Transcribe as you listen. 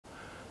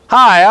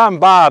Hi, I'm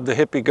Bob, the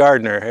hippie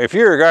gardener. If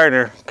you're a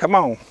gardener, come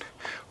on.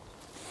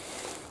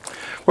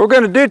 What we're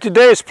going to do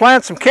today is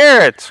plant some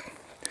carrots,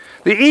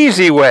 the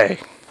easy way.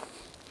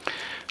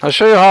 I'll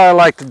show you how I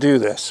like to do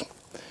this.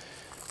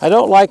 I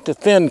don't like to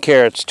thin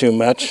carrots too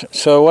much,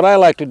 so what I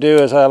like to do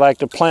is I like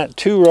to plant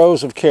 2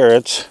 rows of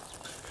carrots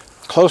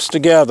close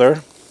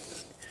together,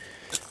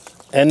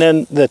 and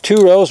then the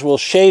 2 rows will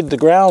shade the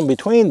ground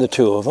between the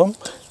 2 of them.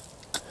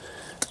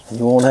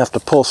 You won't have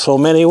to pull so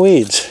many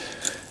weeds.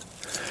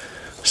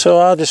 So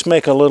I'll just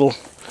make a little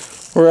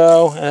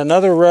row and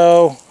another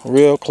row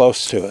real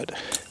close to it.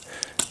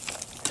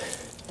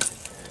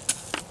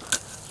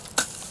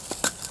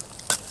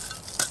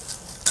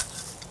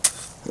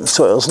 The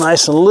soil's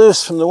nice and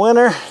loose from the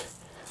winter.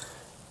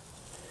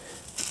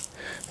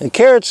 And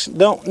carrots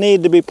don't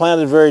need to be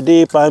planted very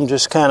deep. I'm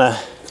just kind of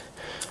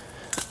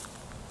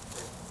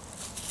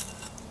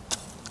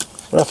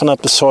roughing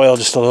up the soil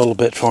just a little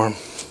bit for them.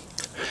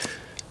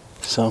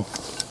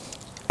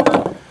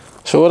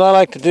 So what I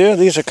like to do,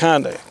 these are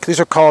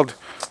called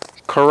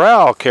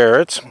Koral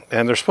Carrots,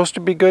 and they're supposed to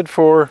be good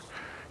for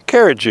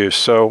carrot juice.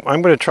 So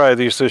I'm going to try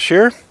these this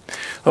year,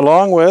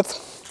 along with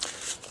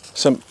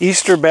some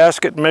Easter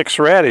basket mix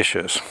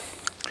radishes.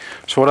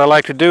 So what I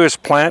like to do is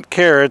plant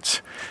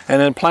carrots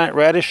and then plant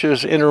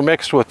radishes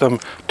intermixed with them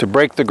to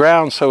break the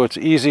ground so it's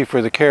easy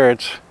for the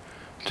carrots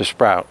to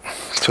sprout.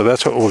 So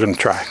that's what we're going to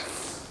try.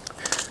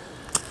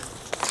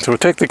 So we'll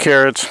take the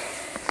carrots,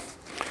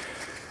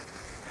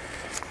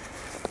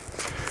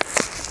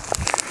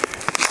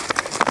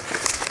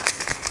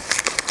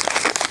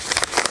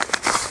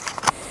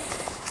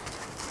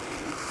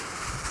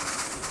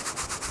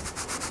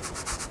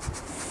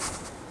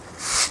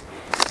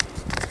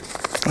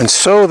 and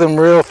sow them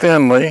real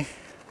thinly,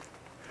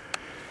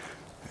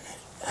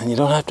 and you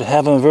don't have to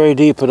have them very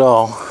deep at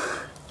all.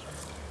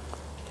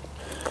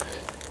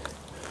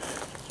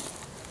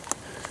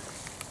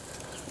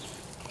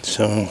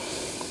 So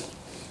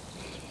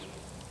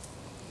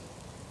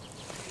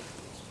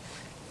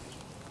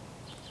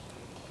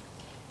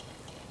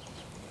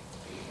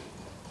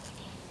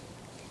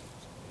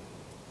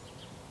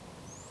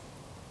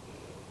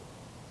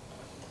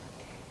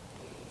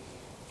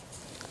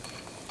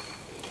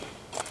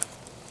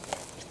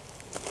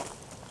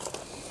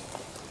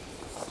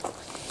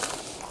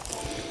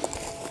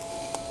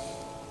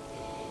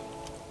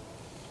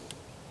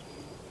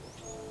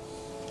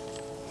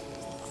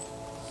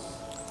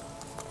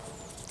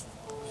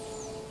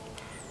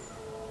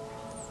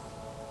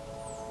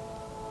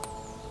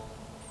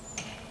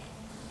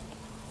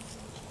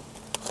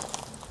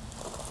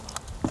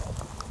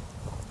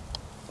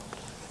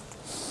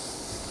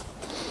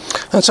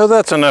And so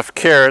that's enough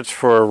carrots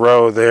for a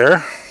row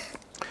there.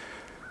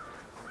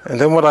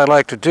 And then what I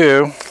like to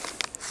do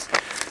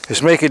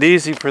is make it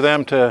easy for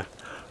them to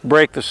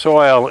break the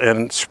soil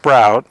and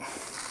sprout.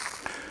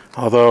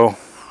 Although,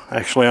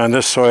 actually on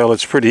this soil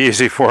it's pretty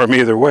easy for them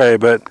either way,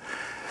 but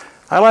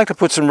I like to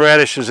put some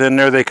radishes in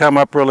there. They come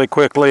up really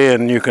quickly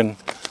and you can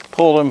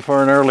pull them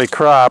for an early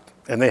crop,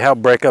 and they help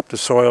break up the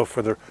soil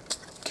for the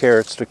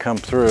carrots to come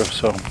through.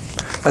 So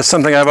that's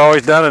something I've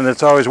always done, and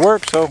it's always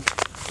worked, so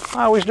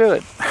I always do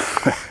it.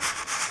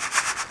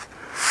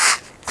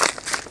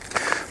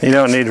 You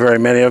don't need very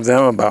many of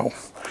them, about,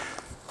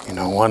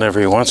 one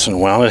every once in a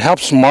while. It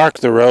helps mark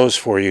the rows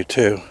for you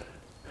too.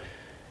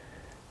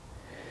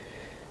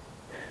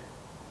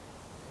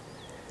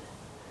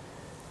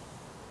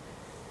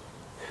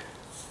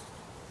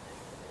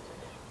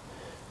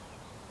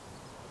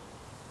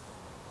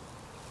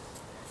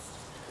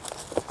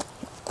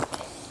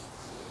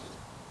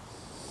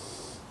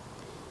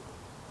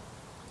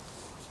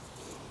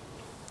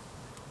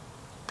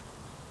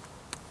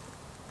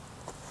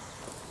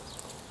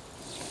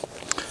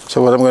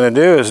 So what I'm going to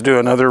do is do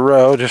another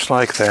row just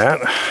like that.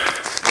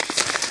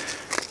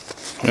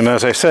 And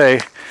as I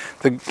say,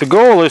 the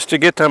goal is to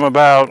get them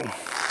about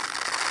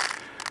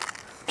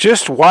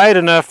just wide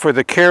enough for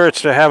the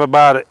carrots to have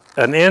about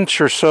an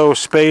inch or so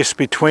space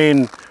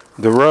between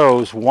the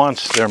rows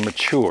once they're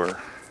mature.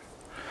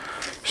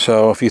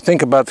 So if you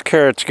think about the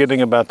carrots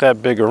getting about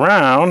that big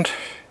around,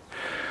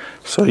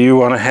 so you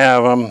want to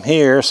have them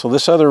here. So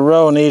this other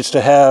row needs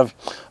to have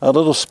a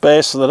little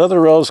space, so that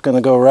other row is going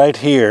to go right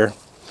here.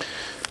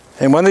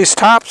 And when these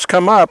tops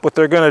come up, what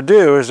they're going to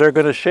do is they're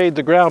going to shade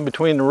the ground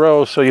between the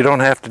rows, so you don't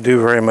have to do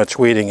very much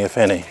weeding, if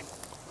any.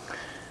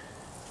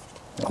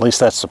 At least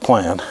that's the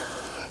plan.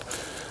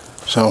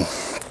 So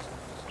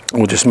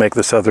we'll just make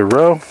this other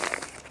row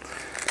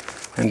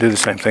and do the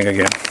same thing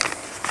again.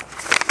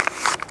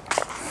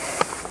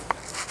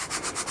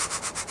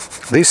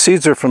 These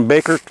seeds are from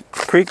Baker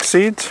Creek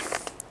Seeds.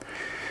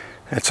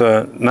 It's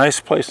a nice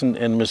place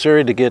in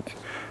Missouri to get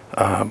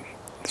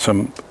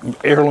some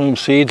heirloom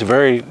seeds,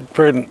 very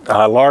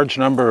large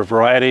number of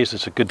varieties.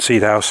 It's a good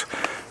seed house.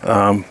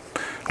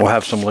 We'll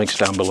have some links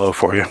down below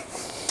for you.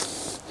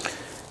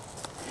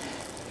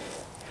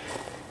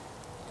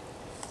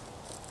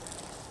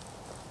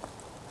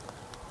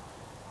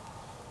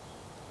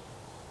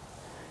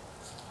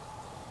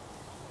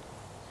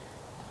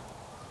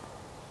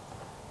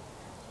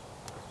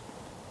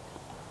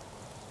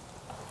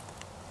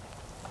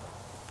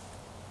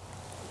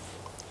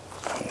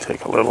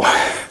 take a little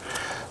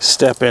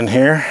step in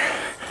here.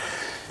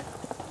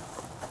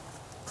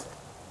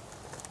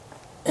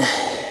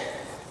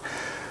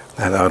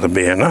 That ought to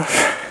be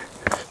enough.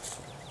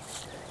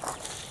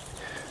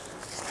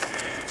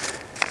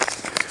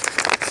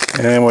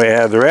 And then we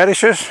add the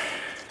radishes.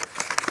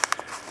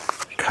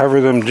 Cover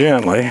them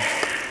gently.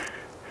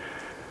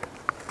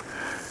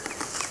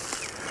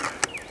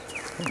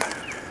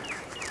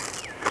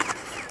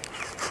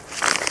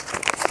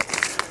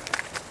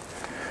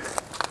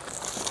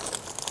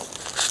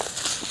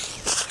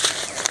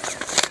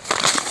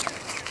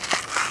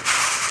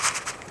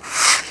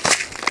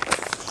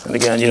 And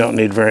again, you don't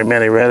need very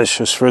many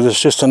radishes for this,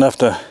 just enough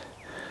to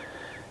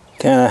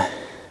kind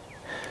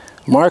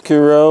of mark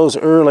your rows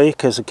early,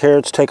 because the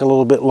carrots take a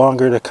little bit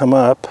longer to come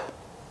up,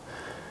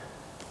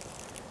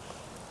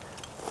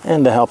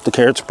 and to help the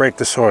carrots break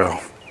the soil.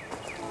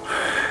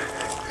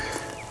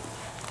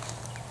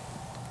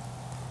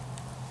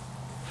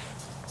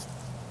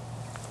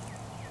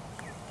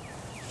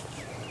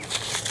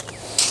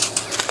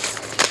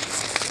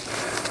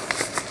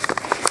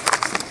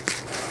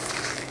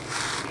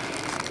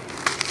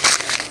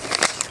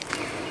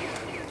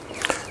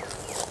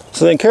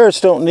 So then carrots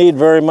don't need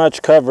very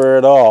much cover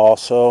at all,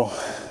 so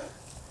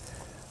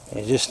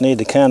you just need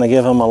to kind of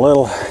give them a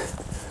little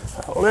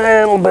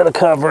bit of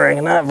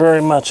covering, not very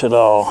much at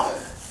all.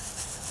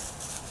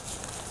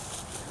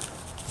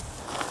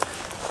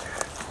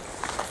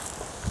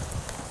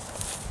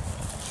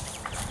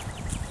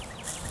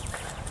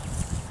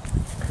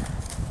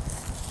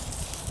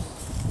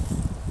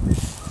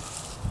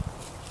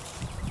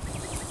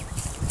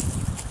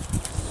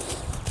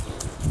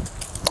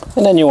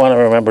 And then you want to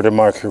remember to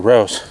mark your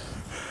rows.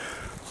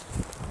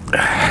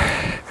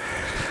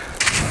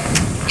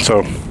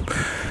 So,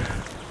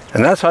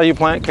 and that's how you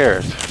plant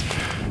carrots.